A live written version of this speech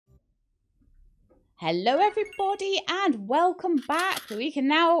Hello everybody and welcome back. We can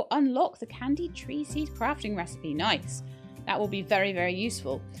now unlock the candied tree seed crafting recipe. Nice. That will be very, very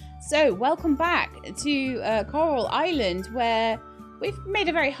useful. So welcome back to Coral Island, where we've made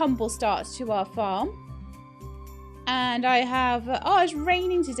a very humble start to our farm. And I have, oh, it's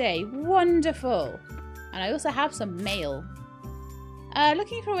raining today. Wonderful. And I also have some mail.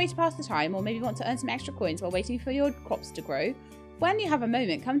 Looking for a way to pass the time, or maybe want to earn some extra coins while waiting for your crops to grow? When you have a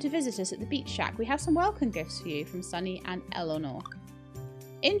moment, come to visit us at the beach shack. We have some welcome gifts for you from Sunny and Eleanor.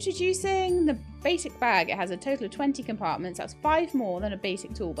 Introducing the basic bag. It has a total of 20 compartments. That's 5 more than a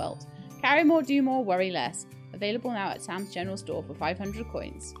basic tool belt. Carry more, do more, worry less. Available now at Sam's General Store for 500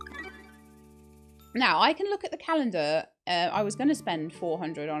 coins. Now, I can look at the calendar. I was going to spend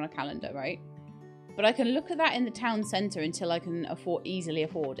 400 on a calendar, right? But I can look at that in the town centre until I can easily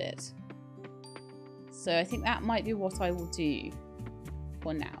afford it. So I think that might be what I will do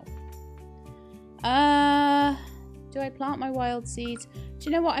for now. Do I plant my wild seeds? Do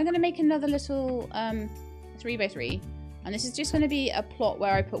you know what? I'm going to make another little 3x3. And this is just going to be a plot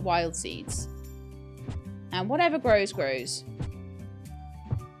where I put wild seeds. And whatever grows, grows.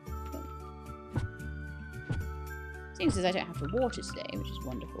 Seems as I don't have to water today, which is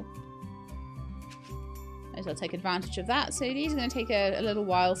wonderful. Might as well take advantage of that. So these are going to take a little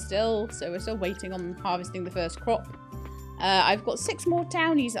while still. So we're still waiting on harvesting the first crop. I've got 6 more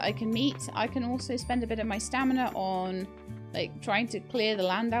townies that I can meet. I can also spend a bit of my stamina on trying to clear the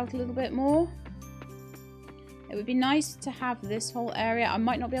land out a little bit more. It would be nice to have this whole area. I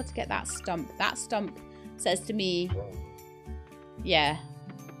might not be able to get that stump. That stump says to me, yeah,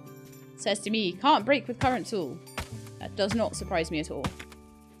 says to me, can't break with current tool. That does not surprise me at all.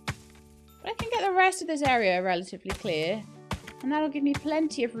 But I can get the rest of this area relatively clear. And that'll give me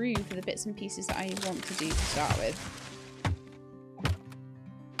plenty of room for the bits and pieces that I want to do to start with.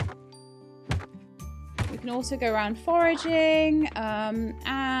 We can also go around foraging.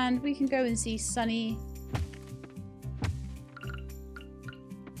 And we can go and see Sunny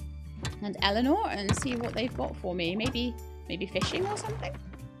and Eleanor and see what they've got for me. Maybe fishing or something.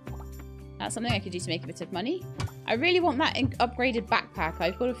 That's something I could do to make a bit of money. I really want that upgraded backpack.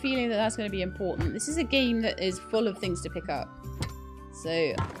 I've got a feeling that that's going to be important. This is a game that is full of things to pick up.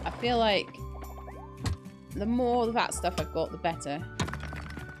 So I feel like the more of that stuff I've got, the better.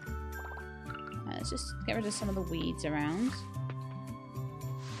 Let's just get rid of some of the weeds around.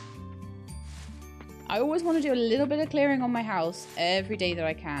 I always want to do a little bit of clearing on my house every day that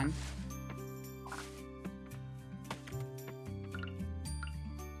I can.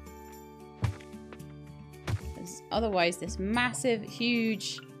 Otherwise, this massive,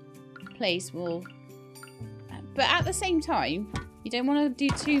 huge place will... But at the same time, you don't want to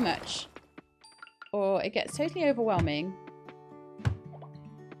do too much, or it gets totally overwhelming.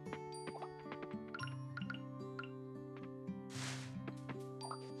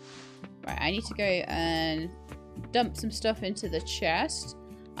 Right, I need to go and dump some stuff into the chest.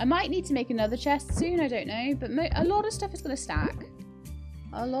 I might need to make another chest soon, I don't know, but a lot of stuff is going to stack.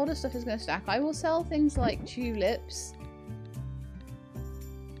 A lot of stuff is going to stack. I will sell things like tulips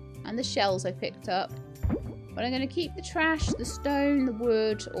and the shells I picked up. But I'm going to keep the trash, the stone, the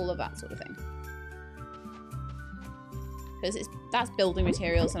wood, all of that sort of thing. Because that's building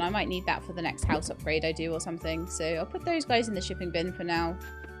materials and I might need that for the next house upgrade I do or something. So I'll put those guys in the shipping bin for now.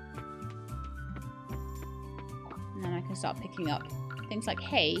 And then I can start picking up things like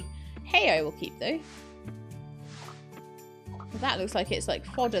hay. Hay I will keep though. That looks like it's like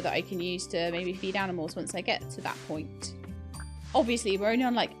fodder that I can use to maybe feed animals once I get to that point. Obviously, we're only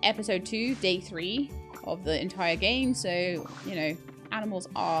on like episode 2, day 3 of the entire game. So, you know, animals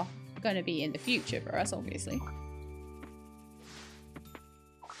are going to be in the future for us, obviously.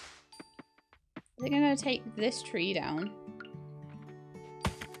 I think I'm going to take this tree down.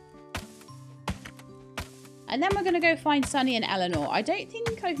 And then we're going to go find Sunny and Eleanor. I don't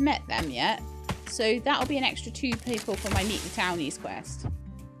think I've met them yet. So that'll be an extra 2 people for my Meet the Townies quest.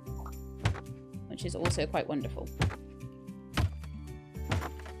 Which is also quite wonderful.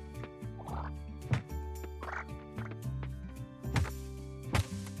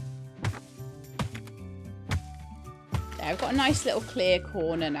 There, I've got a nice little clear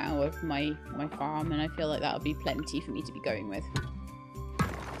corner now of my farm, and I feel like that'll be plenty for me to be going with.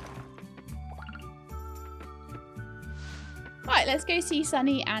 Right, let's go see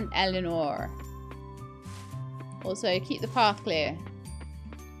Sunny and Eleanor. Also, keep the path clear.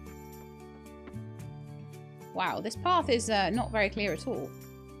 Wow, this path is not very clear at all.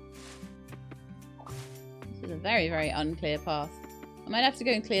 This is a very, very unclear path. I might have to go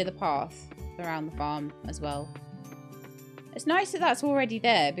and clear the path around the farm as well. It's nice that that's already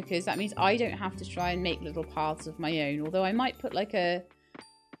there because that means I don't have to try and make little paths of my own. Although I might put like a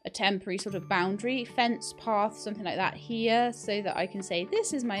temporary sort of boundary, fence, path, something like that here so that I can say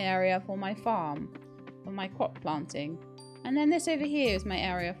this is my area for my farm, for my crop planting. And then this over here is my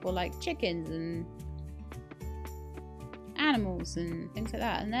area for like chickens and animals and things like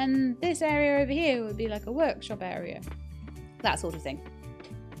that. And then this area over here would be like a workshop area. That sort of thing.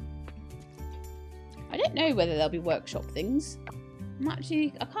 I don't know whether there'll be workshop things. I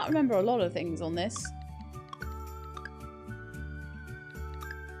can't remember a lot of things on this.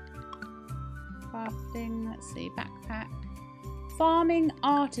 Crafting, let's see, backpack. Farming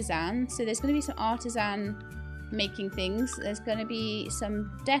artisan. So there's going to be some artisan making things. There's going to be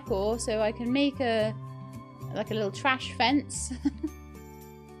some decor, so I can make a little trash fence.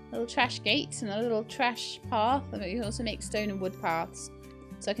 A little trash gate and a little trash path. And you can also make stone and wood paths.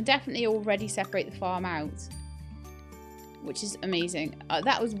 So I can definitely already separate the farm out, which is amazing.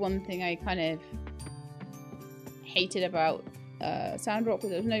 That was one thing I kind of hated about Sandrock,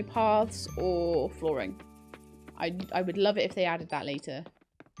 where there was no paths or flooring. I would love it if they added that later.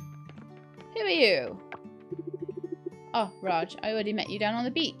 Who are you? Oh, Raj, I already met you down on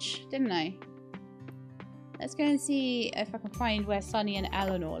the beach, didn't I? Let's go and see if I can find where Sunny and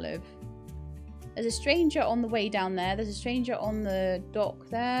Eleanor live. There's a stranger on the way down there. There's a stranger on the dock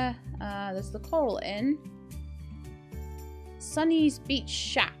there. There's the Coral Inn. Sunny's Beach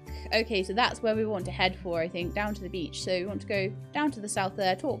Shack. Okay, so that's where we want to head for, I think. Down to the beach. So we want to go down to the south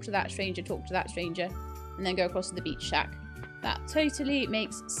there, talk to that stranger, and then go across to the beach shack. That totally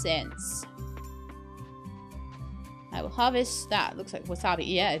makes sense. I will harvest that. Looks like wasabi.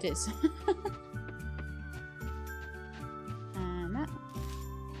 Yeah, it is.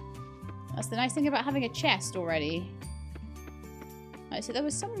 That's the nice thing about having a chest already. Right, so there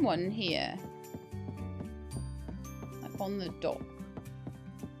was someone here. Like on the dock.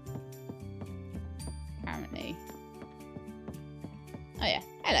 Apparently. Oh yeah.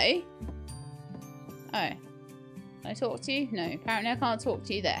 Hello. Oh. Can I talk to you? No. Apparently I can't talk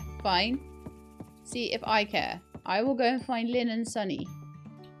to you there. Fine. See if I care. I will go and find Lynn and Sunny.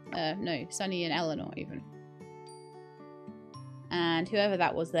 No. Sunny and Eleanor even. And whoever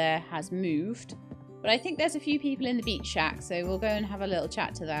that was there has moved. But I think there's a few people in the beach shack, so we'll go and have a little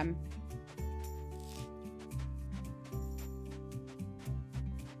chat to them.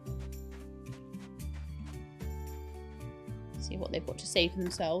 See what they've got to say for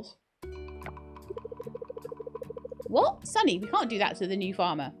themselves. What? Sunny, we can't do that to the new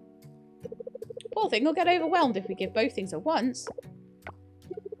farmer. Poor thing will get overwhelmed if we give both things at once.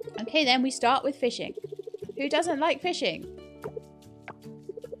 Okay then, we start with fishing. Who doesn't like fishing?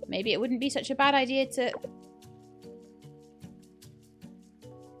 Maybe it wouldn't be such a bad idea to...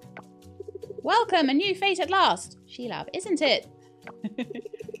 Welcome, a new fate at last. Sheilab, isn't it?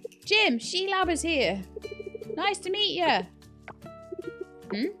 Jim, Sheilab is here. Nice to meet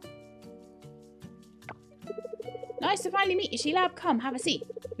you. Nice to finally meet you, Sheilab. Come, have a seat.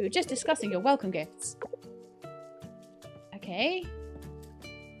 We were just discussing your welcome gifts. Okay.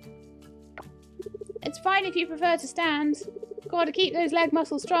 It's fine if you prefer to stand. Gotta keep those leg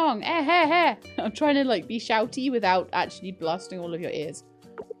muscles strong. Eh, heh, heh. I'm trying to like be shouty without actually blasting all of your ears.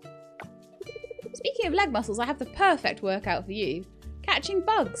 Speaking of leg muscles, I have the perfect workout for you. Catching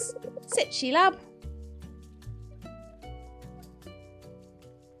bugs. Sit, Sheilab.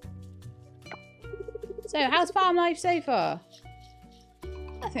 So, how's farm life so far?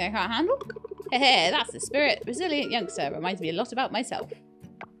 Nothing I can't handle. Heh, that's the spirit. Resilient youngster. Reminds me a lot about myself.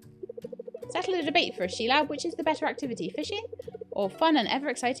 Settle a debate for us, Sheilab. Which is the better activity, fishing or fun and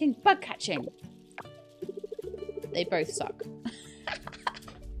ever-exciting bug catching? They both suck.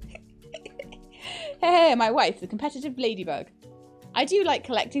 Hey, my wife, the competitive ladybug. I do like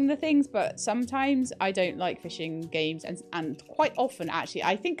collecting the things, but sometimes I don't like fishing games, and quite often, actually,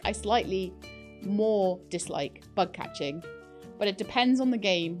 I think I slightly more dislike bug catching. But it depends on the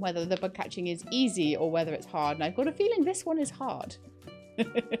game, whether the bug catching is easy or whether it's hard, and I've got a feeling this one is hard.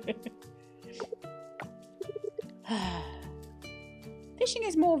 Fishing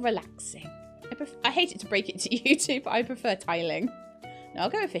is more relaxing. I hate it to break it to you two, but I prefer tiling. No, I'll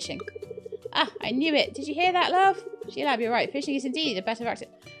go with fishing. Ah, I knew it. Did you hear that, love? Sheilab, you're right. Fishing is indeed a better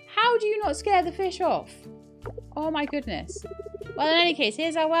activity. How do you not scare the fish off? Oh my goodness. Well, in any case,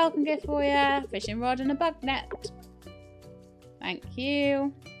 here's our welcome gift for you. Fishing rod and a bug net. Thank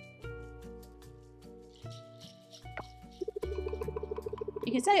you.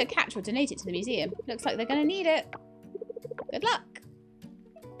 You can sell your catch or donate it to the museum. Looks like they're going to need it. Good luck.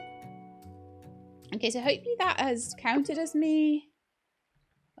 Okay, so hopefully that has counted as me.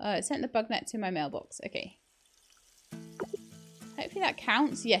 It sent the bug net to my mailbox. Okay. think that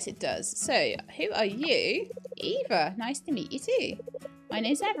counts. Yes, it does. So, who are you? Eva. Nice to meet you too. My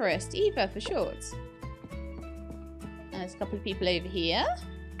name's Everest. Eva for short. And there's a couple of people over here.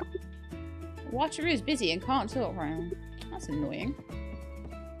 Wateroo's busy and can't talk around. That's annoying.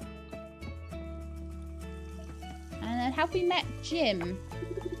 And then have we met Jim?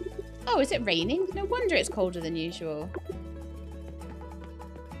 Oh, is it raining? No wonder it's colder than usual.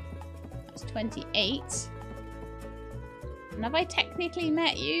 That's 28. And have I technically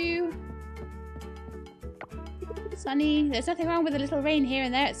met you? Sunny, there's nothing wrong with a little rain here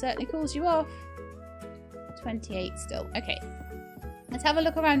and there. It certainly cools you off. 28 still. Okay. Let's have a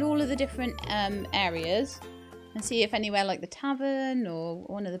look around all of the different areas and see if anywhere like the tavern or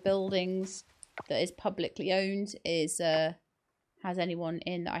one of the buildings that is publicly owned is has anyone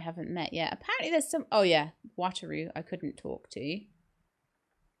in that I haven't met yet. Apparently there's some... Oh yeah, Wateroo I couldn't talk to.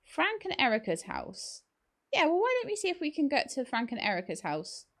 Frank and Erica's house. Yeah, well why don't we see if we can get to Frank and Erica's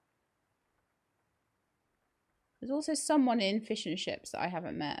house. There's also someone in Fish and Chips that I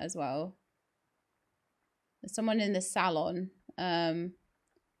haven't met as well. There's someone in the salon.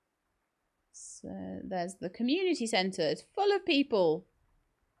 So there's the community centre. It's full of people.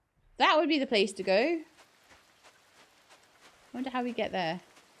 That would be the place to go. I wonder how we get there.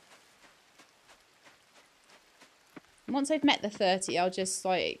 Once I've met the 30, I'll just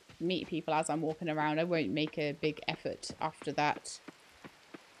like meet people as I'm walking around. I won't make a big effort after that.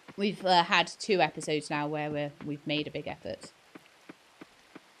 We've had 2 episodes now where we've made a big effort.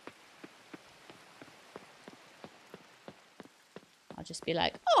 I'll just be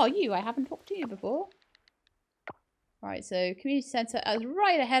like, oh, you, I haven't talked to you before. Right, so community centre is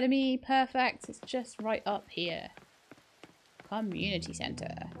right ahead of me. Perfect. It's just right up here. Community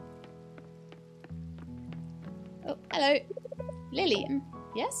centre. Oh, hello. Lily.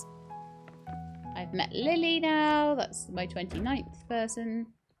 Yes? I've met Lily now. That's my 29th person.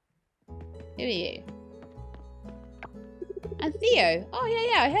 Who are you? And Theo. Oh,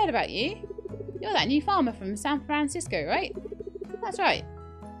 yeah, I heard about you. You're that new farmer from San Francisco, right? That's right.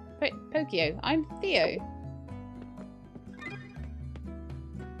 Pokio. I'm Theo.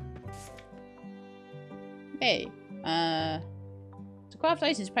 Hey. To craft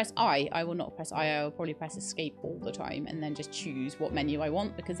items, press I. I will not press I. I will probably press escape all the time and then just choose what menu I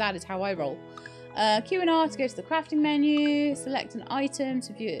want because that is how I roll. Q and R to go to the crafting menu. Select an item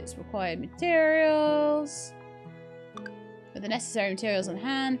to view its required materials. With the necessary materials on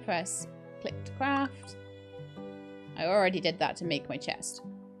hand, press click to craft. I already did that to make my chest.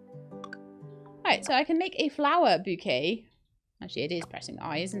 Right, so I can make a flower bouquet. Actually, it is pressing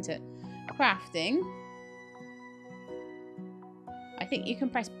I, isn't it? Crafting. I think you can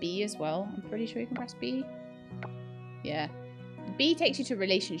press B as well. I'm pretty sure you can press B. Yeah. B takes you to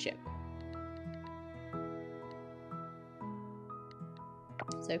relationship.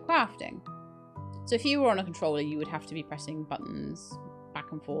 So crafting. So if you were on a controller, you would have to be pressing buttons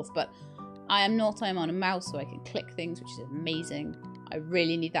back and forth. But I am not. I'm on a mouse, so I can click things, which is amazing. I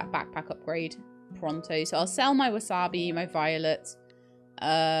really need that backpack upgrade pronto. So I'll sell my wasabi, my violet,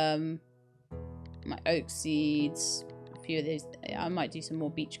 my oak seeds, a few of these. I might do some more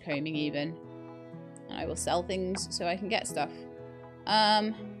beach combing even. And I will sell things so I can get stuff.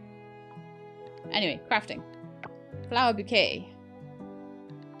 Anyway, crafting. Flower bouquet.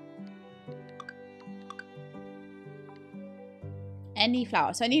 Any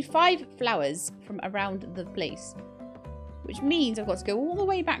flower. So I need 5 flowers from around the place. Which means I've got to go all the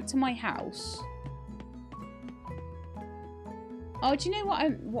way back to my house. Oh, do you know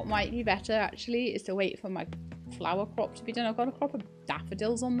what might be better actually is to wait for my flower crop to be done. I've got a crop of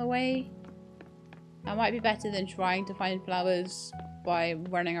daffodils on the way. That might be better than trying to find flowers by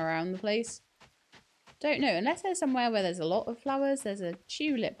running around the place. Don't know. Unless there's somewhere where there's a lot of flowers. There's a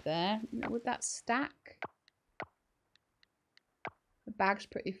tulip there. Would that stack? The bag's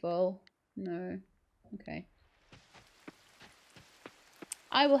pretty full. No. Okay.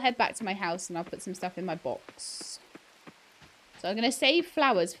 I will head back to my house and I'll put some stuff in my box. So I'm going to save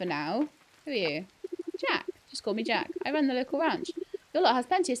flowers for now. Who are you? Jack. Just call me Jack. I run the local ranch. Your lot has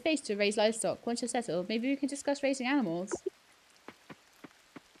plenty of space to raise livestock. Once you're settled, maybe we can discuss raising animals.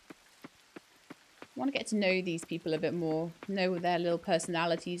 I want to get to know these people a bit more. Know their little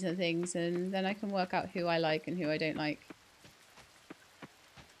personalities and things. And then I can work out who I like and who I don't like.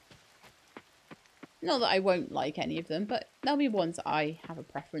 Not that I won't like any of them, but there'll be ones that I have a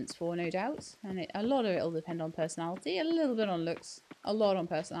preference for, no doubt. And a lot of it will depend on personality, a little bit on looks, a lot on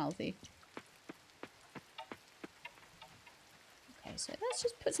personality. Okay, so let's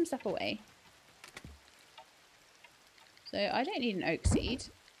just put some stuff away. So I don't need an oak seed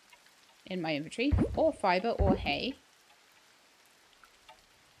in my inventory, or fibre, or hay.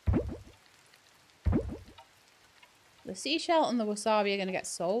 The seashell and the wasabi are going to get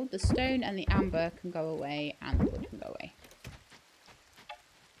sold. The stone and the amber can go away, and the wood can go away.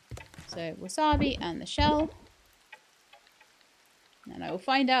 So wasabi and the shell. And I will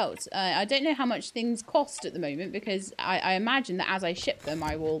find out. I don't know how much things cost at the moment because I imagine that as I ship them,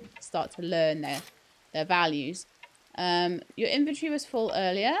 I will start to learn their values. Your inventory was full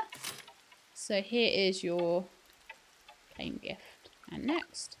earlier. So here is your plain gift. And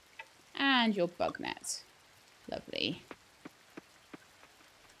next. And your bug net. Lovely.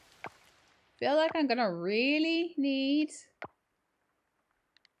 Feel like I'm going to really need...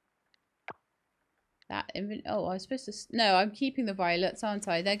 that oh, I was supposed to... No, I'm keeping the violets, aren't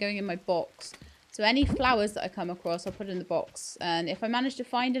I? They're going in my box. So any flowers that I come across, I'll put in the box. And if I manage to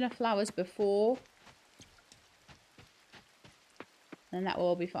find enough flowers before, then that will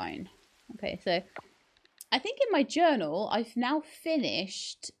all be fine. Okay, so I think in my journal, I've now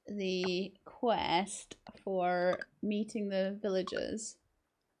finished the quest for meeting the villagers.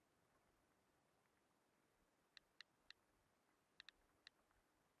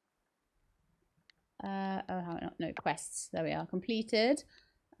 Oh, hang on, no, quests. There we are, completed.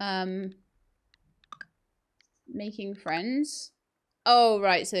 Making friends. Oh,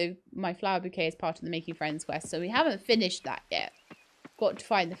 right, so my flower bouquet is part of the making friends quest, so we haven't finished that yet. Got to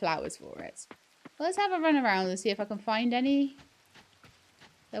find the flowers for it. Well, let's have a run around and see if I can find any.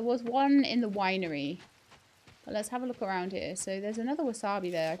 There was one in the winery. But let's have a look around here. So there's another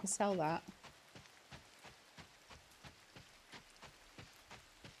wasabi there. I can sell that.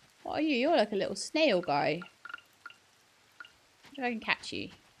 What are you? You're like a little snail guy. If I can catch you.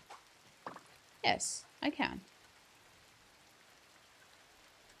 Yes, I can.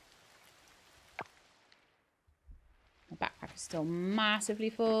 My backpack is still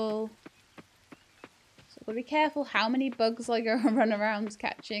massively full. So I've got to be careful how many bugs I go and run around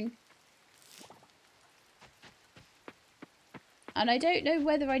catching. And I don't know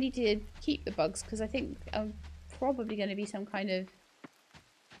whether I need to keep the bugs because I think I'm probably going to be some kind of...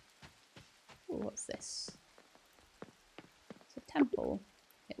 Ooh, what's this? It's a temple.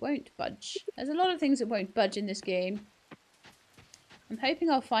 It won't budge. There's a lot of things that won't budge in this game. I'm hoping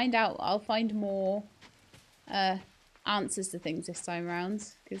I'll find more answers to things this time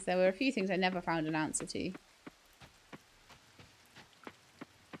around. Because there were a few things I never found an answer to.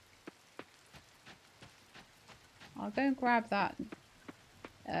 I'll go and grab that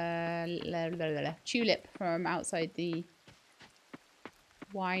tulip from outside the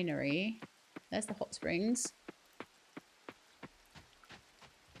winery. There's the hot springs.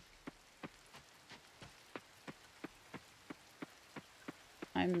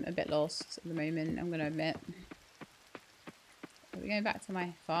 I'm a bit lost at the moment, I'm going to admit. Are we going back to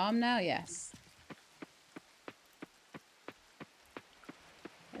my farm now? Yes.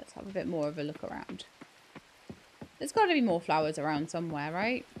 Let's have a bit more of a look around. There's got to be more flowers around somewhere,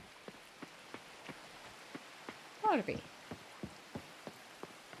 right? Gotta be.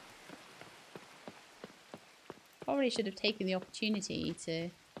 Probably should have taken the opportunity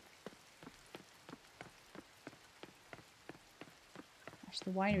to...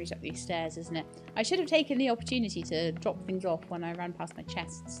 Actually, the winery's up these stairs, isn't it? I should have taken the opportunity to drop things off when I ran past my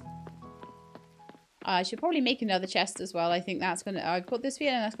chests. I should probably make another chest as well. I think that's gonna... I've got this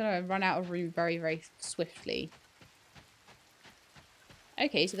feeling that's gonna run out of room very, very swiftly.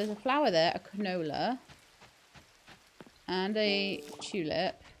 Okay, so there's a flower there, a canola, and a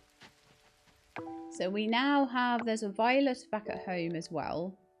tulip. So we now have, there's a violet back at home as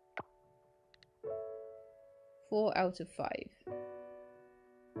well. 4 out of 5.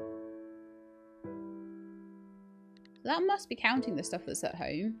 So that must be counting the stuff that's at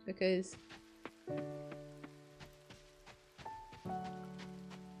home, because...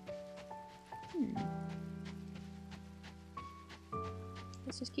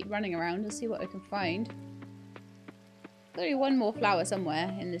 Let's just keep running around and see what I can find. There'll be one more flower somewhere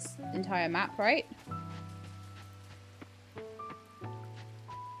in this entire map, right?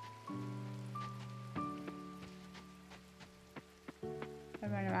 I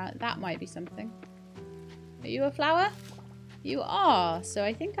run around. That might be something. Are you a flower? You are. So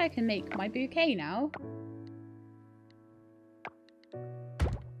I think I can make my bouquet now.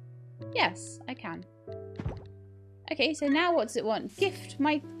 Yes, I can. Okay, so now what does it want? Gift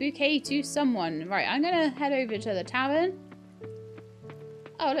my bouquet to someone. Right, I'm going to head over to the tavern.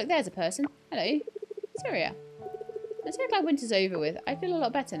 Oh, look, there's a person. Hello. Syria. Let's hope like winter's over with. I feel a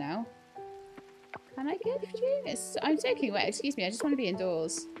lot better now. Can I gift you? I'm soaking wet. Excuse me, I just want to be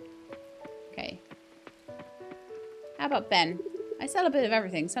indoors. Okay. How about Ben? I sell a bit of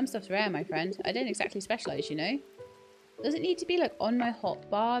everything. Some stuff's rare, my friend. I don't exactly specialise, you know. Does it need to be like on my hot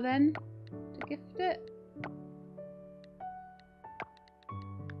bar then? To gift it?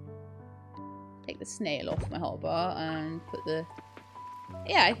 Take the snail off my hotbar and put the...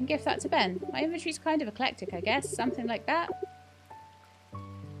 Yeah, I can gift that to Ben. My inventory's kind of eclectic, I guess. Something like that.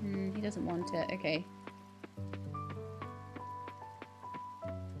 He doesn't want it. Okay.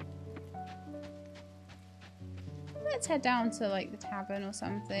 Let's head down to, like, the tavern or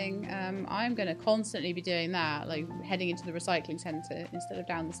something. I'm going to constantly be doing that, like, heading into the recycling centre instead of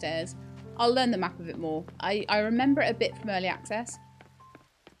down the stairs. I'll learn the map a bit more. I remember it a bit from early access.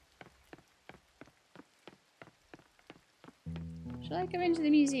 Shall I go into the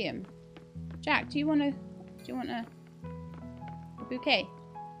museum? Jack, do you want a bouquet?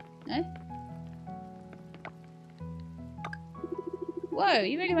 No? Whoa,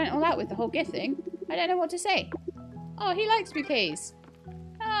 you really went all out with the whole gift thing. I don't know what to say. Oh, he likes bouquets.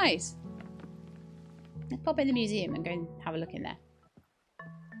 Nice. Let's pop in the museum and go and have a look in there.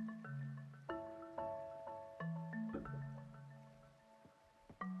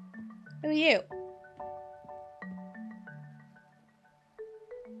 Who are you?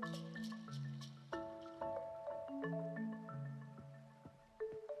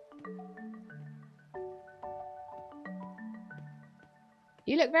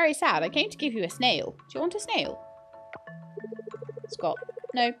 You look very sad. I came to give you a snail. Do you want a snail? Scott.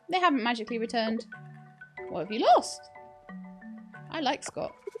 No, they haven't magically returned. What have you lost? I like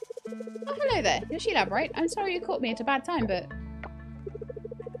Scott. Oh, hello there. You're Sheila, right? I'm sorry you caught me at a bad time, but...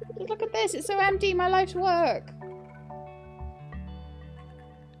 Just look at this. It's so empty. My life's work.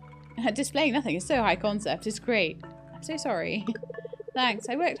 Displaying nothing is so high concept. It's great. I'm so sorry. Thanks.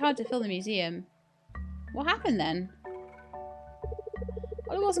 I worked hard to fill the museum. What happened then?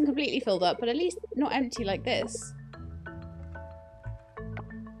 Well, it wasn't completely filled up, but at least not empty like this.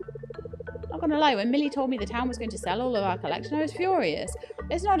 Not gonna lie, when Millie told me the town was going to sell all of our collection, I was furious.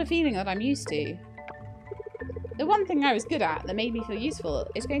 It's not a feeling that I'm used to. The one thing I was good at that made me feel useful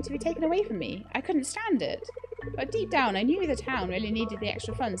is going to be taken away from me. I couldn't stand it. But deep down, I knew the town really needed the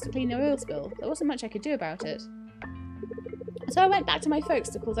extra funds to clean the oil spill. There wasn't much I could do about it. So I went back to my folks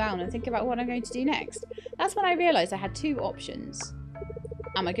to cool down and think about what I'm going to do next. That's when I realised I had two options.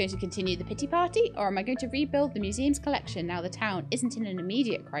 Am I going to continue the pity party, or am I going to rebuild the museum's collection now the town isn't in an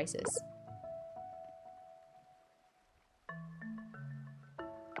immediate crisis?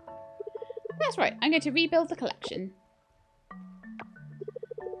 That's right, I'm going to rebuild the collection.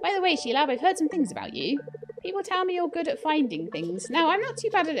 By the way, Sheila, I've heard some things about you. People tell me you're good at finding things. Now, I'm not too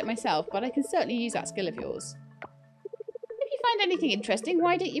bad at it myself, but I can certainly use that skill of yours. If you find anything interesting,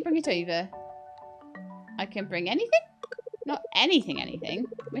 why don't you bring it over? I can bring anything? Not anything.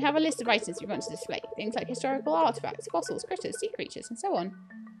 We have a list of items we want to display. Things like historical artifacts, fossils, critters, sea creatures, and so on.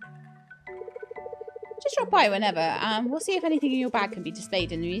 Just drop by whenever, and we'll see if anything in your bag can be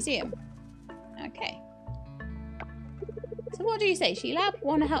displayed in the museum. Okay. So what do you say, Sheila?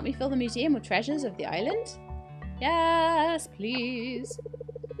 Want to help me fill the museum with treasures of the island? Yes, please.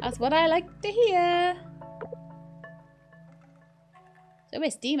 That's what I like to hear. So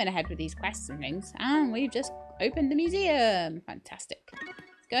we're steaming ahead with these quests and things, and we've just opened the museum. Fantastic.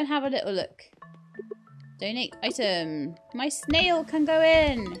 Let's go and have a little look. Donate item. My snail can go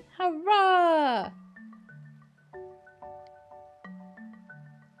in. Hurrah!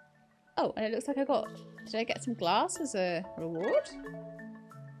 Oh, and it looks like I got... Did I get some glass as a reward?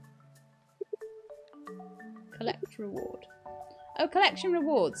 Collect reward. Oh, collection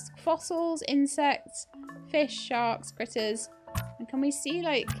rewards. Fossils, insects, fish, sharks, critters. And can we see,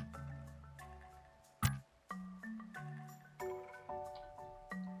 like...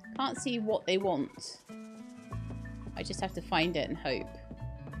 Can't see what they want. I just have to find it and hope.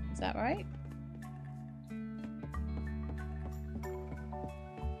 Is that right?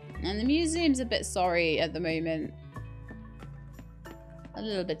 And the museum's a bit sorry at the moment. A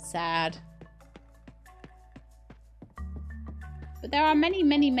little bit sad. But there are many,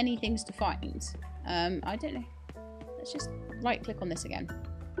 many, many things to find. I don't know. Let's just right click on this again.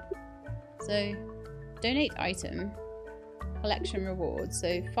 So, donate item. Collection rewards.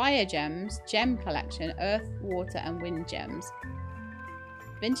 So, fire gems, gem collection, earth, water, and wind gems.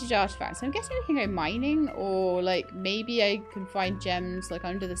 Vintage artifacts. So I'm guessing we can go mining, or like maybe I can find gems like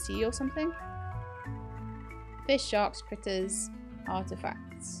under the sea or something. Fish, sharks, critters,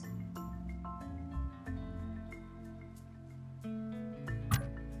 artifacts.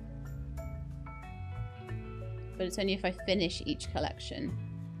 But it's only if I finish each collection.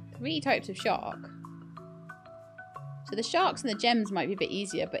 3 types of shark. So the sharks and the gems might be a bit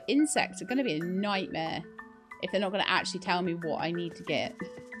easier, but insects are going to be a nightmare if they're not going to actually tell me what I need to get.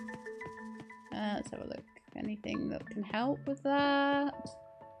 Let's have a look. Anything that can help with that?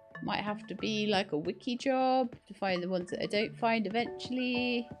 Might have to be like a wiki job to find the ones that I don't find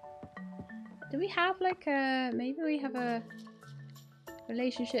eventually. Do we have like a... Maybe we have a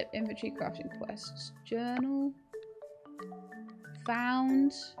relationship inventory crafting quests. Journal.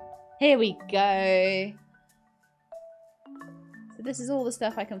 Found. Here we go. So this is all the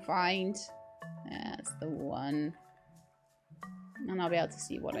stuff I can find. That's the one. And I'll be able to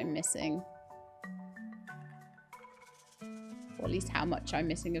see what I'm missing. Or at least how much I'm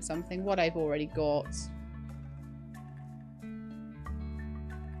missing of something. What I've already got.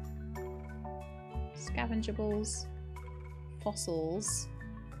 Scavengeables. Fossils.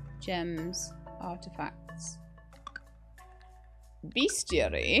 Gems. Artifacts.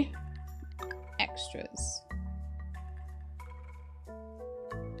 Bestiary. Extras.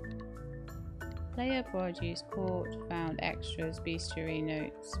 Player produce, caught, found, extras, bestiary,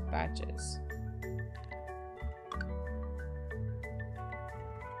 notes, badges.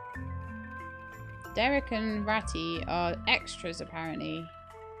 Derek and Ratty are extras apparently.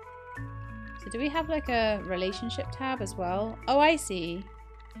 So do we have like a relationship tab as well? Oh, I see.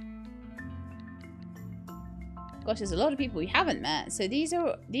 Gosh, there's a lot of people we haven't met. So these are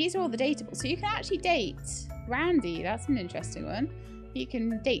all the dateables. So you can actually date Randy. That's an interesting one. You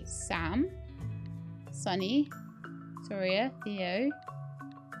can date Sam, Sunny, Toria, Theo.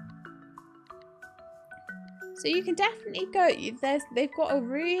 So you can definitely go. They've got a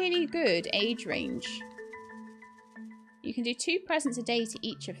really good age range. You can do 2 presents a day to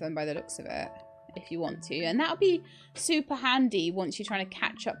each of them by the looks of it, if you want to. And that'll be super handy once you're trying to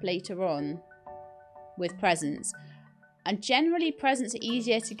catch up later on with presents. And generally presents are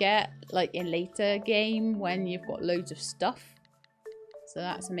easier to get like in later game when you've got loads of stuff. So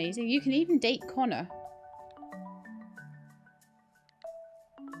that's amazing. You can even date Connor.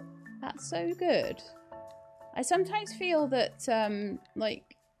 That's so good. I sometimes feel that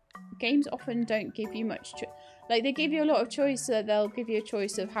like games often don't give you much like they give you a lot of choice. They'll give you a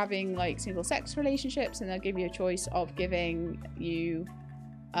choice of having like single sex relationships, and they'll give you a choice of giving you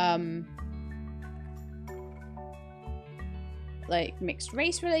like mixed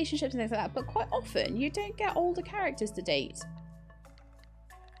race relationships and things like that, but quite often you don't get older characters to date.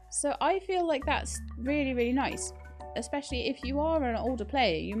 So I feel like that's really, really nice. Especially if you are an older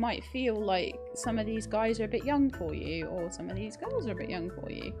player, you might feel like some of these guys are a bit young for you, or some of these girls are a bit young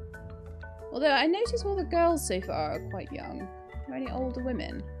for you. Although I notice all the girls so far are quite young. Are there any older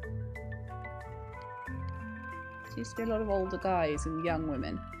women? There used to be a lot of older guys and young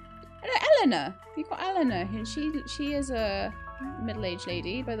women. I know Eleanor! You've got Eleanor, and she is a middle-aged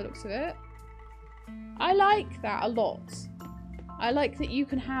lady by the looks of it. I like that a lot. I like that you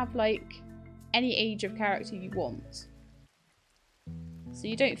can have like any age of character you want. So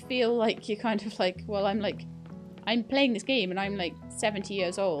you don't feel like you're kind of like, well, I'm playing this game and I'm like 70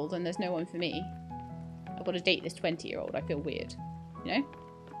 years old and there's no one for me. I've got to date this 20-year-old. I feel weird, you know?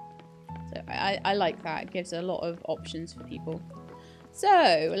 So I like that. It gives a lot of options for people.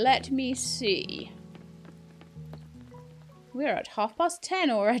 So let me see. We're at 10:30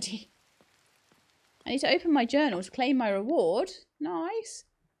 already. I need to open my journal to claim my reward. Nice.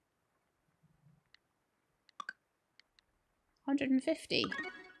 150.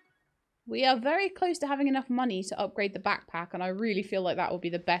 We are very close to having enough money to upgrade the backpack, and I really feel like that will be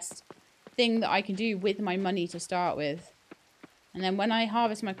the best thing that I can do with my money to start with. And then when I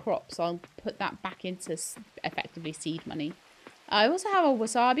harvest my crops, I'll put that back into effectively seed money. I also have a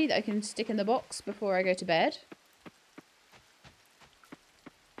wasabi that I can stick in the box before I go to bed,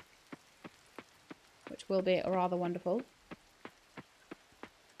 which will be rather wonderful.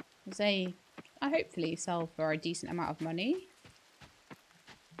 I hopefully sell for a decent amount of money.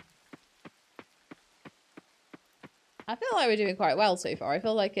 I feel like we're doing quite well so far. I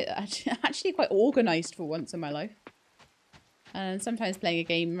feel like it's actually quite organised for once in my life. And sometimes playing a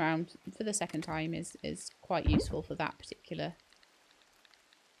game around for the second time is quite useful for that particular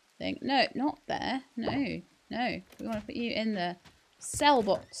thing. No, not there. No, no. We want to put you in the sell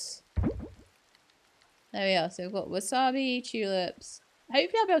box. There we are. So we've got wasabi, tulips.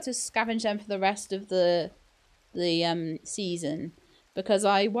 Hopefully I'll be able to scavenge them for the rest of the season, because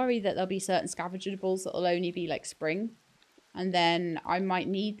I worry that there'll be certain scavengeables that will only be like spring, and then I might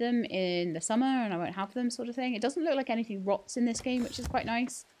need them in the summer and I won't have them, sort of thing. It doesn't look like anything rots in this game, which is quite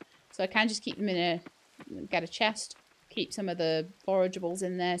nice. So I can just keep them get a chest, keep some of the forageables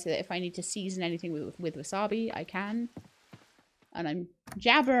in there so that if I need to season anything with wasabi, I can. And I'm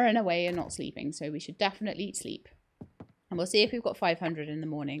jabbering away and not sleeping, so we should definitely sleep. And we'll see if we've got 500 in the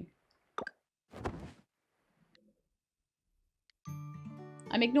morning.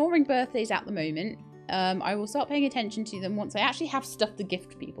 I'm ignoring birthdays at the moment. I will start paying attention to them once I actually have stuff to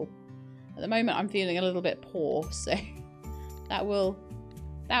gift people. At the moment, I'm feeling a little bit poor, so that will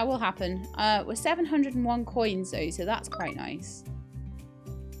That will happen. We're 701 coins though, so that's quite nice.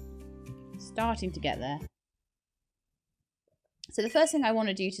 Starting to get there. So the first thing I want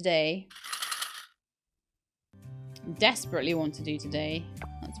to do today, desperately want to do today,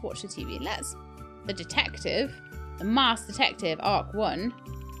 let's watch the TV. The detective, the masked detective, arc 1.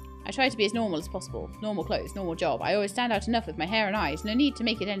 I try to be as normal as possible. Normal clothes, normal job. I always stand out enough with my hair and eyes. No need to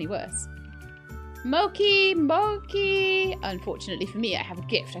make it any worse. Moki, Moki! Unfortunately for me, I have a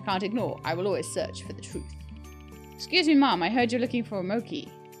gift I can't ignore. I will always search for the truth. Excuse me, Mom. I heard you're looking for a Moki.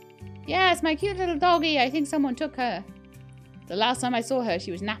 Yes, my cute little doggy. I think someone took her. The last time I saw her,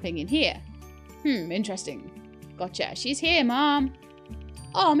 she was napping in here. Interesting. Gotcha. She's here, Mom.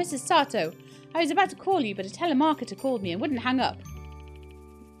 Oh, Mrs. Sato. I was about to call you, but a telemarketer called me and wouldn't hang up.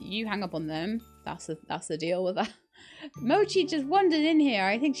 You hang up on them. That's the deal with that. Mochi just wandered in here.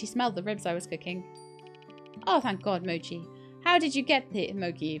 I think she smelled the ribs I was cooking. Oh, thank God, Mochi. How did you get here?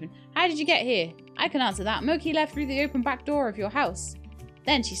 Moki even. How did you get here? I can answer that. Moki left through the open back door of your house.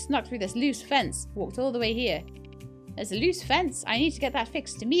 Then she snuck through this loose fence, walked all the way here. There's a loose fence. I need to get that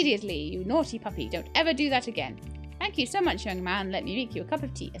fixed immediately. You naughty puppy. Don't ever do that again. Thank you so much, young man. Let me make you a cup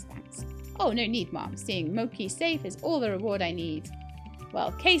of tea as thanks. Oh, no need, Mom. Seeing Moki safe is all the reward I need.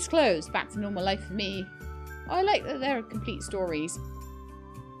 Well, case closed. Back to normal life for me. Oh, I like that there are complete stories.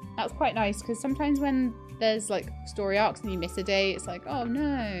 That's quite nice, because sometimes when there's, like, story arcs and you miss a day, it's like, oh,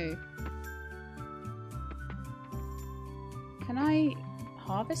 no. Can I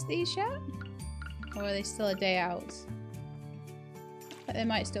harvest these yet? Or are they still a day out? But they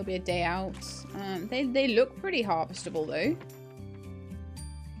might still be a day out. They look pretty harvestable, though.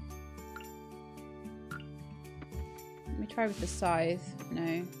 Let me try with the scythe.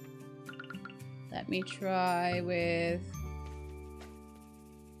 No. Let me try with...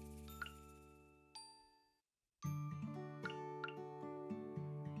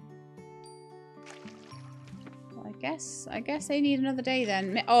 Well, I guess they need another day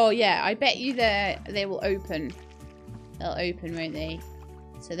then. Oh yeah, I bet you they will open. They'll open, won't they?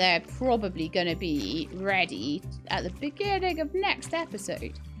 So they're probably gonna be ready at the beginning of next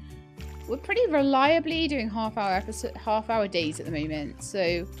episode. We're pretty reliably doing half-hour days at the moment.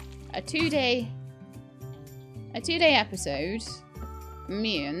 So a two-day episode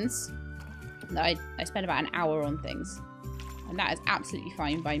means that I spend about an hour on things. And that is absolutely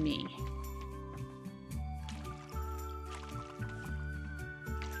fine by me.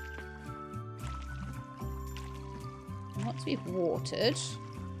 And once we've watered,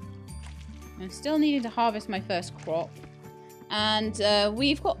 I'm still needing to harvest my first crop. And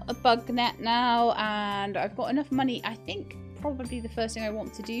we've got a bug net now, and I've got enough money. I think probably the first thing I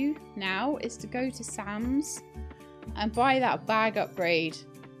want to do now is to go to Sam's and buy that bag upgrade.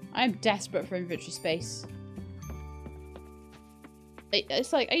 I'm desperate for inventory space.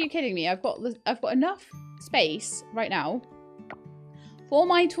 It's like, are you kidding me? I've got enough space right now for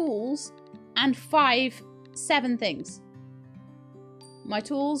my tools and 7 things. My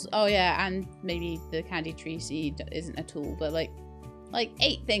tools, oh yeah, and maybe the candy tree seed isn't a tool, but like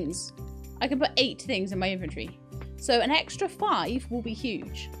 8 things. I can put 8 things in my inventory. So an extra 5 will be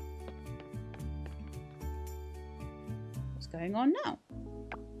huge. What's going on now?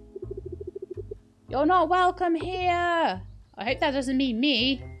 You're not welcome here. I hope that doesn't mean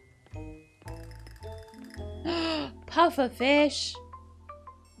me. Pufferfish.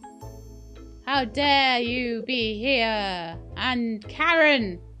 How dare you be here? And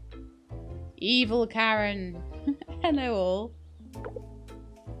Karen. Evil Karen. Hello all.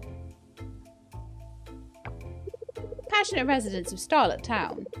 Passionate residents of Starlet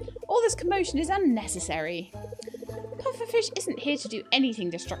Town. All this commotion is unnecessary. Pufferfish isn't here to do anything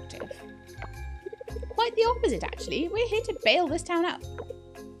destructive. Quite the opposite, actually. We're here to bail this town out.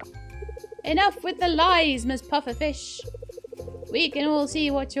 Enough with the lies, Miss Pufferfish. We can all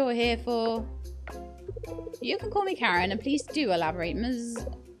see what you're here for. You can call me Karen, and please do elaborate, Ms.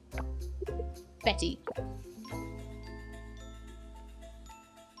 Betty.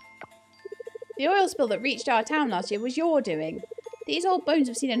 The oil spill that reached our town last year was your doing. These old bones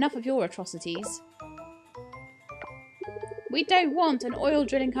have seen enough of your atrocities. We don't want an oil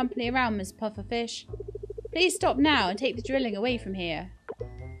drilling company around, Ms. Pufferfish. Please stop now and take the drilling away from here.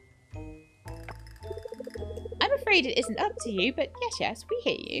 I'm afraid it isn't up to you, but yes, we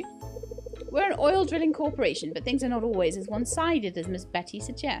hear you. We're an oil drilling corporation, but things are not always as one-sided as Miss Betty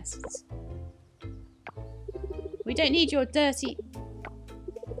suggests. We don't need your dirty...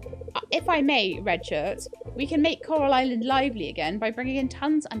 If I may, Red Shirt, we can make Coral Island lively again by bringing in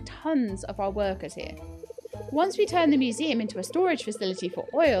tons and tons of our workers here. Once we turn the museum into a storage facility for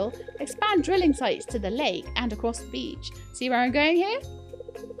oil, expand drilling sites to the lake and across the beach. See where I'm going here?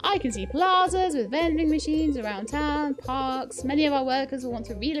 I can see plazas with vending machines around town, parks. Many of our workers will want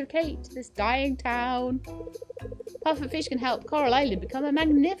to relocate to this dying town. Pufferfish can help Coral Island become a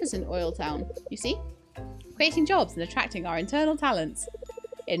magnificent oil town. You see? Creating jobs and attracting our internal talents.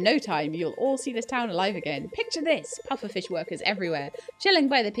 In no time, you'll all see this town alive again. Picture this! Pufferfish workers everywhere, chilling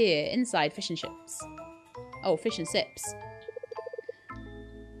by the pier, inside fish and chips. Oh, fish and sips.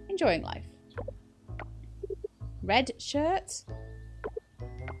 Enjoying life. Red shirt?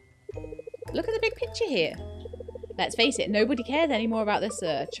 Look at the big picture here. Let's face it, nobody cares anymore about this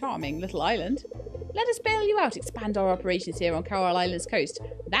charming little island. Let us bail you out, expand our operations here on Coral Island's coast.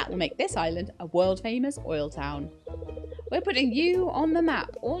 That will make this island a world-famous oil town. We're putting you on the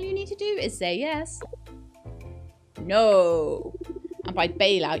map. All you need to do is say yes. No. And by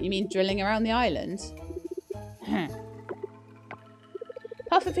bailout, you mean drilling around the island?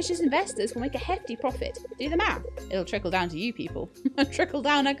 Pufferfish's investors will make a hefty profit. Do the math. It'll trickle down to you people.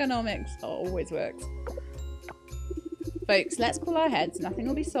 Trickle-down economics. Oh, always works. Folks, let's cool our heads. Nothing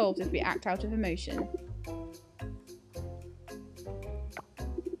will be solved if we act out of emotion.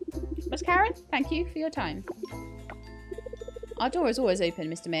 Miss Karen, thank you for your time. Our door is always open,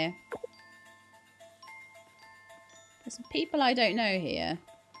 Mr. Mayor. There's some people I don't know here.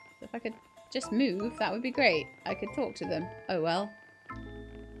 If I could just move, that would be great. I could talk to them. Oh well.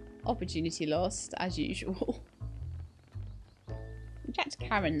 Opportunity lost, as usual. Chat to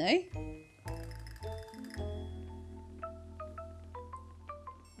Karen, though.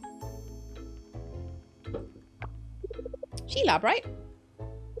 She-Lab, right?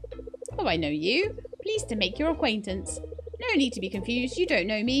 Oh, I know you. Pleased to make your acquaintance. No need to be confused, you don't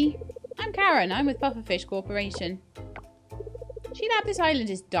know me. I'm Karen, I'm with Pufferfish Corporation. She-Lab, this island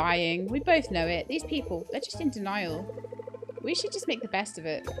is dying. We both know it. These people, they're just in denial. We should just make the best of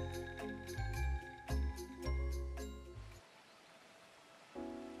it.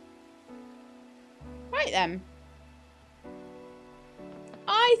 Right then.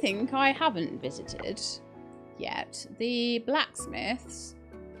 I think I haven't visited yet the blacksmiths.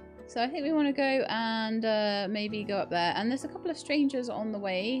 So I think we want to go and maybe go up there. And there's a couple of strangers on the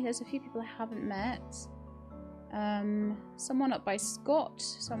way. There's a few people I haven't met. Someone up by Scott.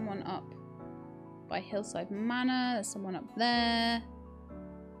 Someone up by Hillside Manor. There's someone up there.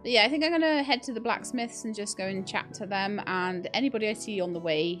 But yeah, I think I'm going to head to the blacksmiths and just go and chat to them. And anybody I see on the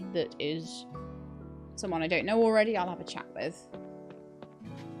way that is someone I don't know already, I'll have a chat with.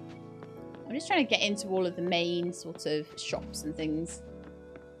 I'm just trying to get into all of the main sort of shops and things.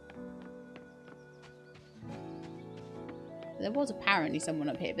 There was apparently someone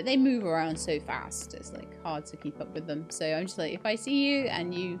up here, but they move around so fast. It's like hard to keep up with them. So I'm just like, if I see you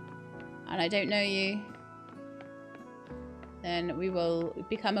and I don't know you, then we will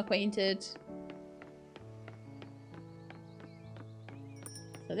become acquainted.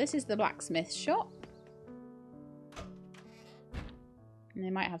 So this is the blacksmith shop. And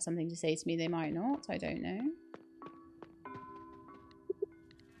they might have something to say to me, they might not, I don't know.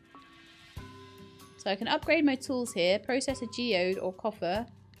 So I can upgrade my tools here, process a geode or coffer,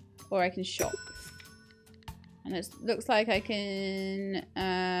 or I can shop. And it looks like I can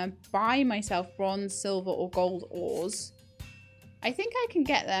buy myself bronze, silver, or gold ores. I think I can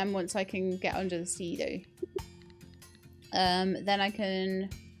get them once I can get under the sea, though. Then I can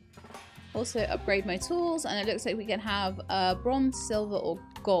also upgrade my tools, and it looks like we can have bronze, silver, or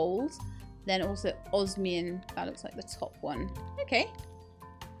gold. Then also osmium. That looks like the top one. Okay.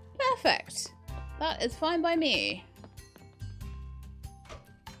 Perfect. That is fine by me.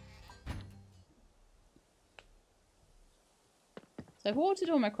 So I've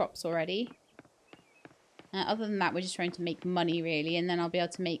watered all my crops already. Other than that, we're just trying to make money, really, and then I'll be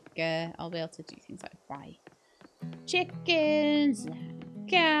able to make. I'll be able to do things like buy chickens, and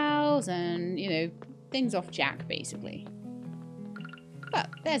cows, and you know, things off Jack, basically. But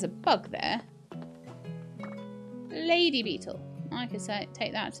there's a bug there. Lady beetle. I could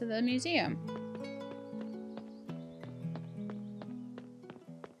take that to the museum.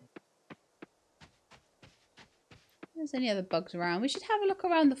 There's any other bugs around? We should have a look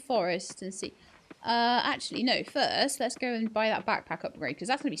around the forest and see. Actually, no. First, let's go and buy that backpack upgrade, because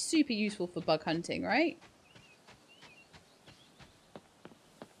that's going to be super useful for bug hunting, right?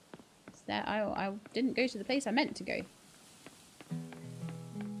 I didn't go to the place I meant to go.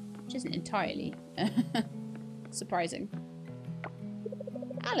 Which isn't entirely surprising.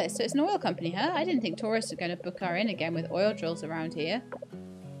 Alice, so it's an oil company, huh? I didn't think tourists were going to book her in again with oil drills around here.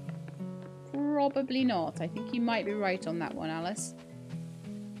 Probably not. I think you might be right on that one, Alice.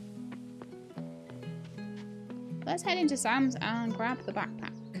 Let's head into Sam's and grab the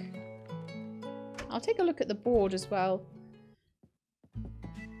backpack. I'll take a look at the board as well.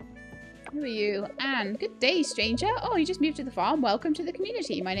 Who are you? Anne. Good day, stranger. Oh, you just moved to the farm. Welcome to the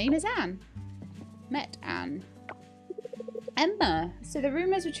community. My name is Anne. Met Anne. Emma. So the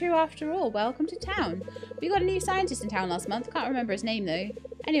rumours were true after all. Welcome to town. We got a new scientist in town last month. Can't remember his name though.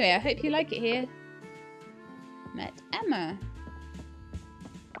 Anyway, I hope you like it here. Met Emma.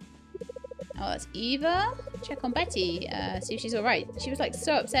 Oh, that's Eva. Check on Betty. See if she's alright. She was like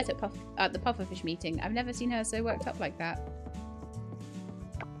so upset at the Pufferfish meeting. I've never seen her so worked up like that.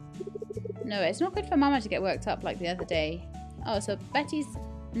 No, it's not good for Mama to get worked up like the other day. Oh, so Betty's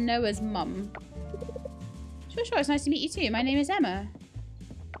Noah's mum. Sure, it's nice to meet you too. My name is Emma.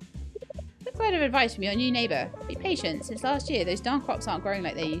 Quick word of advice from your new neighbour. Be patient. Since last year, those darn crops aren't growing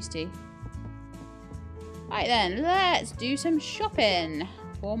like they used to. Right then, let's do some shopping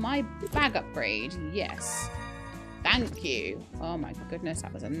for my bag upgrade. Yes. Thank you. Oh my goodness,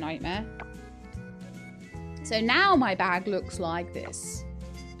 that was a nightmare. So now my bag looks like this.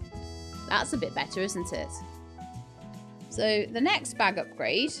 That's a bit better, isn't it? So the next bag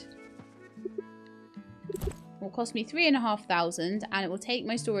upgrade will cost me 3,500 and it will take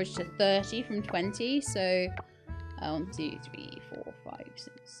my storage to 30 from 20. So 1, 2, 3, 4, 5,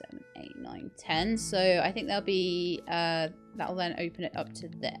 6, 7, 8, 9, 10. So I think there'll be that'll then open it up to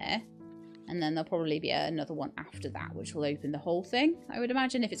there. And then there'll probably be another one after that, which will open the whole thing, I would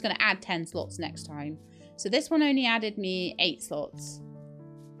imagine, if it's going to add 10 slots next time. So this one only added me 8 slots.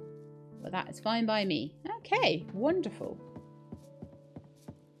 But that is fine by me. Okay, wonderful.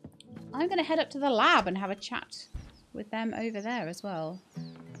 I'm going to head up to the lab and have a chat with them over there as well.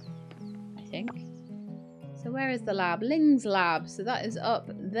 I think. So where is the lab? Ling's lab. So that is up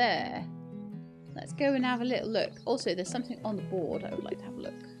there. Let's go and have a little look. Also, there's something on the board I would like to have a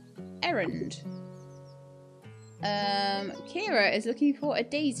look. Errand. Kira is looking for a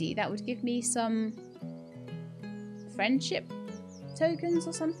daisy. That would give me some friendship tokens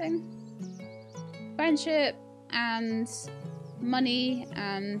or something. Friendship and money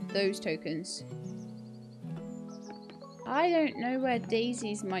and those tokens. I don't know where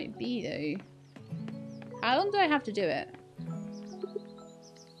daisies might be though. How long do I have to do it?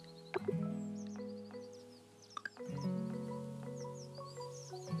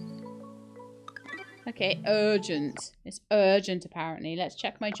 Okay, urgent. It's urgent apparently. Let's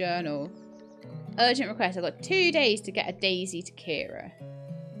check my journal. Urgent request. I've got 2 days to get a daisy to Kira.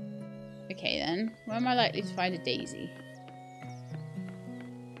 Okay then. Where am I likely to find a daisy?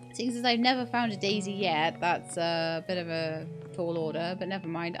 Seeing as I've never found a daisy yet, that's a bit of a tall order, but never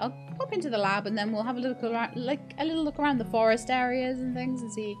mind. I'll pop into the lab and then we'll have a look around, like a little look around the forest areas and things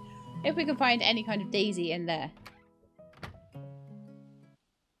and see if we can find any kind of daisy in there.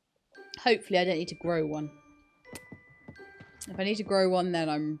 Hopefully I don't need to grow one. If I need to grow one, then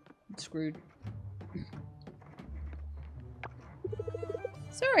I'm screwed.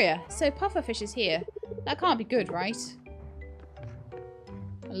 Soria, so Pufferfish is here. That can't be good, right?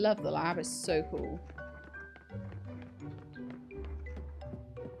 I love the lab, it's so cool.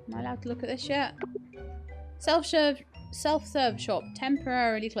 Am I allowed to look at this yet? Self-serve shop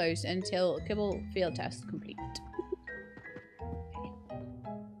temporarily closed until Kibble field test complete. Okay.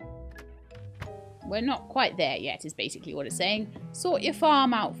 We're not quite there yet, is basically what it's saying. Sort your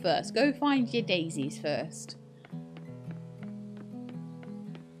farm out first. Go find your daisies first.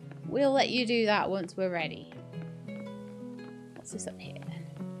 We'll let you do that once we're ready. What's this up here then?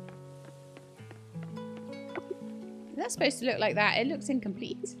 Is that supposed to look like that? It looks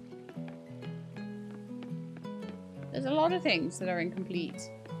incomplete. There's a lot of things that are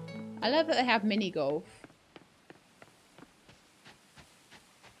incomplete. I love that they have mini golf.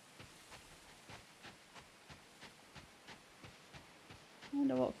 I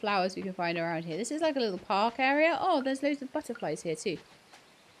wonder what flowers we can find around here. This is like a little park area. Oh, there's loads of butterflies here too.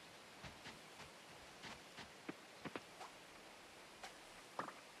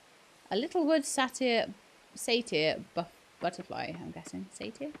 A little wood satyr butterfly, I'm guessing.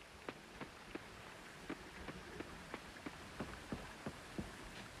 Satyr?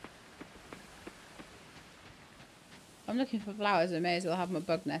 I'm looking for flowers, I may as well have my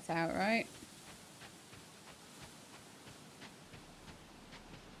bug net out, right?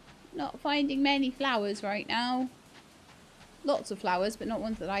 Not finding many flowers right now. Lots of flowers, but not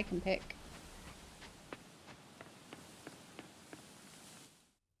ones that I can pick.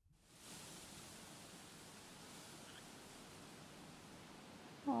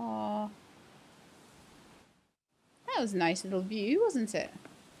 Aww. That was a nice little view, wasn't it?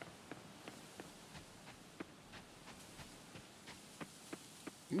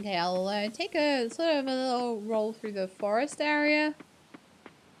 Okay, I'll take a sort of a little roll through the forest area.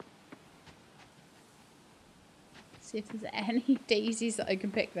 See if there's any daisies that I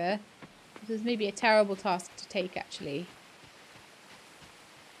can pick there. This is maybe a terrible task to take, actually.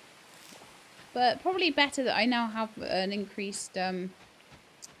 But probably better that I now have an increased backpack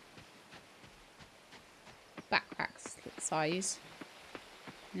size.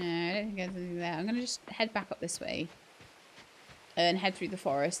 No, I don't think there's anything there. I'm going to just head back up this way. And head through the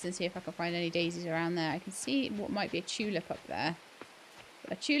forest and see if I can find any daisies around there. I can see what might be a tulip up there.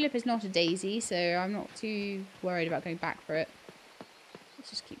 But a tulip is not a daisy, so I'm not too worried about going back for it. Let's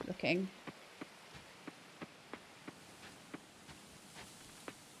just keep looking.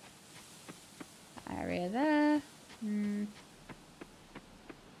 That area there.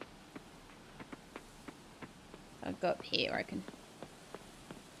 I'll go up here, I can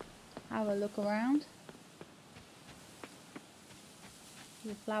have a look around.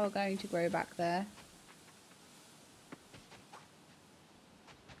 There's a flower going to grow back there.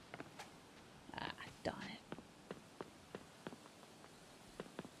 Ah, darn it.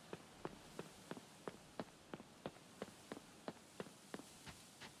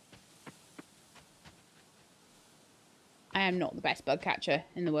 I am not the best bug catcher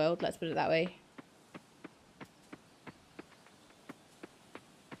in the world, let's put it that way.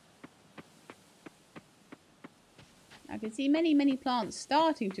 I can see many, many plants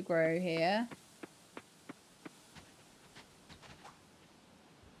starting to grow here.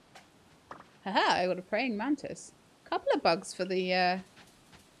 Haha, I got a praying mantis. A couple of bugs for the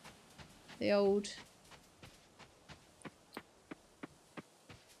old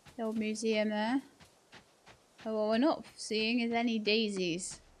museum there. Oh, what we're not seeing is any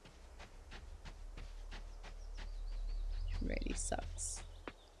daisies. Which really sucks.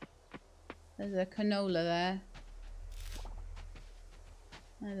 There's a canola there.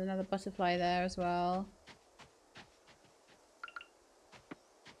 There's another butterfly there as well.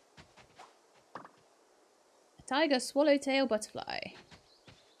 A tiger swallowtail butterfly.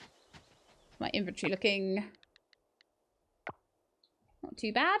 My inventory looking not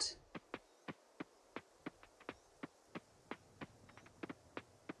too bad.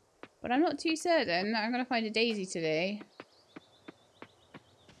 But I'm not too certain that I'm going to find a daisy today.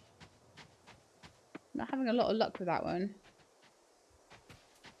 I'm not having a lot of luck with that one.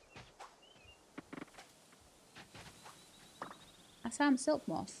 Assam silk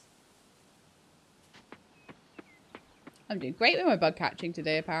moth. I'm doing great with my bug catching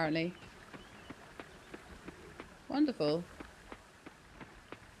today, apparently. Wonderful.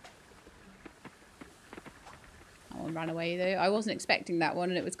 That one ran away though. I wasn't expecting that one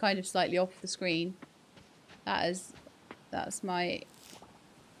and it was kind of slightly off the screen. That's my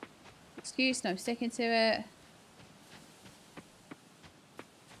excuse and I'm sticking to it.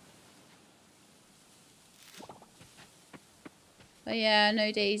 But yeah,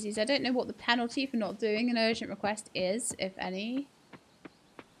 no daisies. I don't know what the penalty for not doing an urgent request is, if any.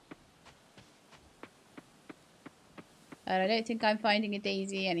 And I don't think I'm finding a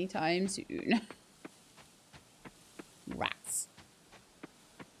daisy anytime soon. Rats.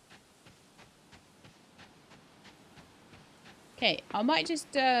 Okay, I might just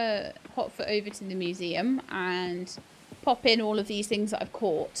hot foot over to the museum and pop in all of these things that I've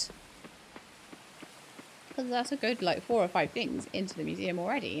caught. Because that's a good, like, 4 or 5 things into the museum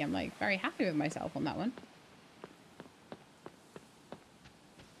already. I'm, like, very happy with myself on that one.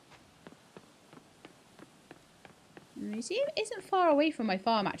 The museum isn't far away from my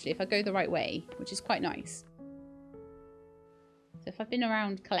farm, actually, if I go the right way, which is quite nice. So if I've been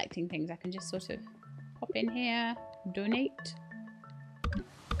around collecting things, I can just sort of pop in here, donate.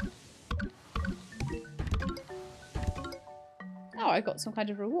 Oh, I got some kind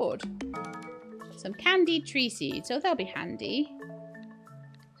of reward. Some candied tree seeds, so they'll be handy.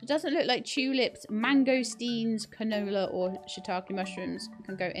 So it doesn't look like tulips, mangosteens, canola, or shiitake mushrooms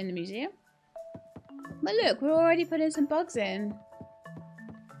can go in the museum. But look, we're already putting some bugs in.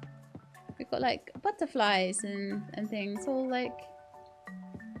 We've got like butterflies and things all like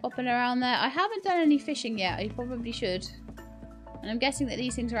popping around there. I haven't done any fishing yet. I probably should. And I'm guessing that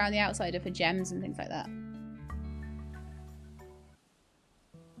these things around the outside are for gems and things like that.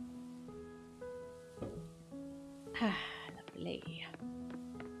 Ah, lovely.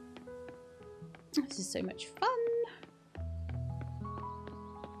 This is so much fun.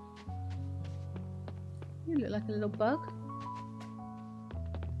 You look like a little bug.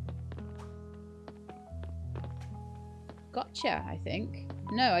 Gotcha, I think.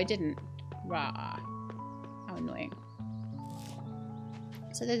 No, I didn't. Rah. How annoying.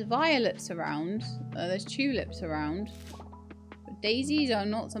 So there's violets around. There's tulips around. But daisies are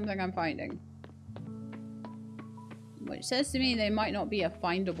not something I'm finding. Which says to me they might not be a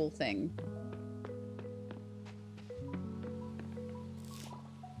findable thing.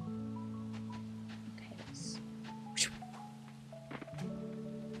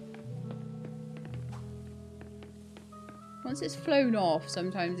 Once it's flown off,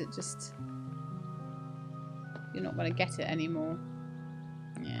 sometimes it just... You're not going to get it anymore.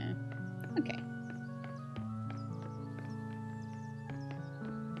 Yeah. Okay.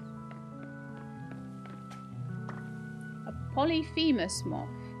 A Polyphemus moth.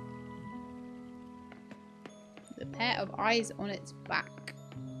 The pair of eyes on its back.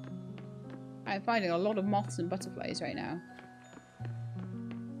 I'm finding a lot of moths and butterflies right now.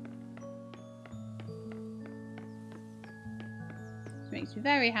 This makes me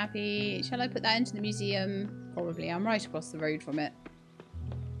very happy. Shall I put that into the museum? Probably. I'm right across the road from it.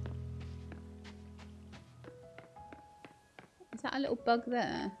 Is that a little bug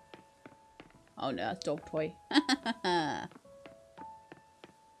there? Oh no, that's dog toy. I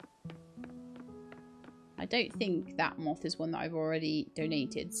don't think that moth is one that I've already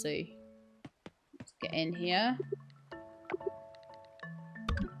donated, so let's get in here.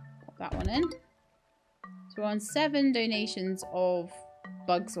 Pop that one in. So we're on 7 donations of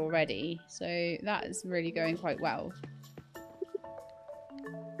bugs already, so that is really going quite well.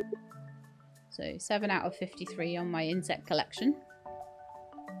 So 7 out of 53 on my insect collection.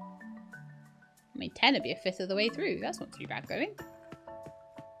 I mean, 10 would be a fifth of the way through. That's not too bad going.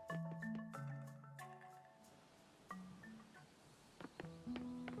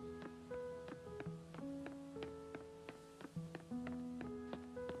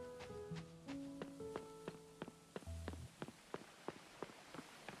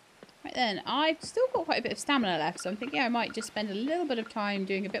 Then I've still got quite a bit of stamina left, so I'm thinking I might just spend a little bit of time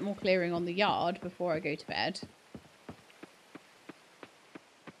doing a bit more clearing on the yard before I go to bed.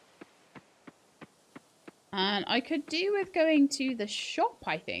 And I could do with going to the shop,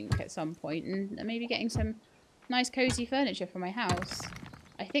 I think, at some point, and maybe getting some nice cozy furniture for my house.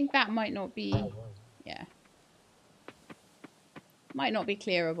 I think that might not be... yeah. Might not be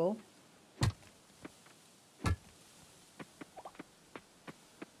clearable.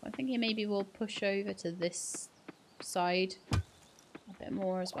 I'm thinking maybe we'll push over to this side a bit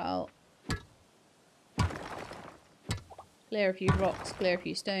more as well. Clear a few rocks, clear a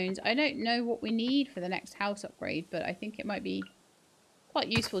few stones. I don't know what we need for the next house upgrade, but I think it might be quite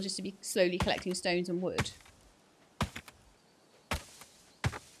useful just to be slowly collecting stones and wood.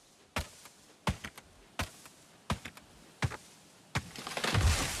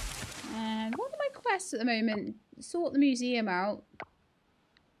 And what are my quests at the moment? Sort the museum out.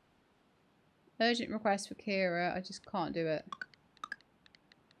 Urgent request for Kira. I just can't do it.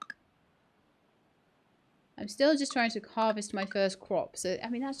 I'm still just trying to harvest my first crop. So, I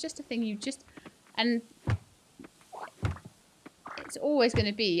mean, that's just a thing you just... And it's always going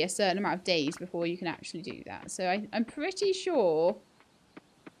to be a certain amount of days before you can actually do that. So I'm pretty sure...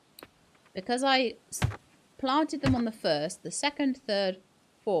 Because I planted them on the 1st, the 2nd, 3rd,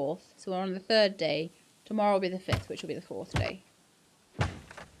 4th. So we're on the 3rd day. Tomorrow will be the 5th, which will be the 4th day.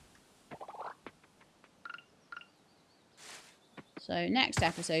 So next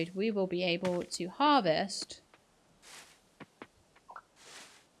episode we will be able to harvest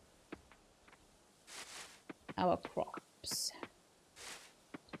our crops.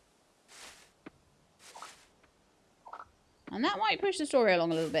 And that might push the story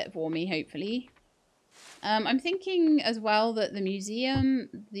along a little bit for me, hopefully. I'm thinking as well that the museum,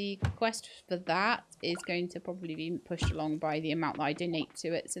 the quest for that is going to probably be pushed along by the amount that I donate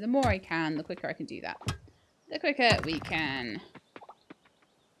to it. So the more I can, the quicker I can do that. The quicker we can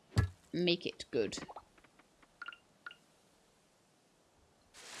make it good.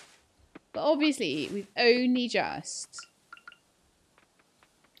 But obviously, we've only just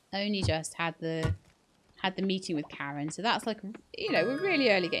had the meeting with Karen, so that's like, you know, we're really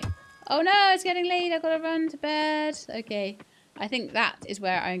early game. Oh no, it's getting late. I've got to run to bed. Okay, I think that is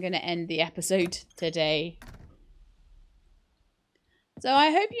where I'm going to end the episode today. So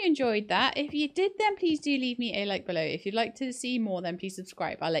I hope you enjoyed that. If you did, then please do leave me a like below. If you'd like to see more, then please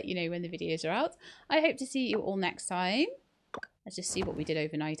subscribe. I'll let you know when the videos are out. I hope to see you all next time. Let's just see what we did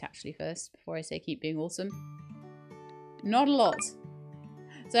overnight actually first, before I say keep being awesome. Not a lot.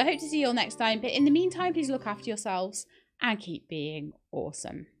 So I hope to see you all next time. But in the meantime, please look after yourselves and keep being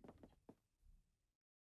awesome.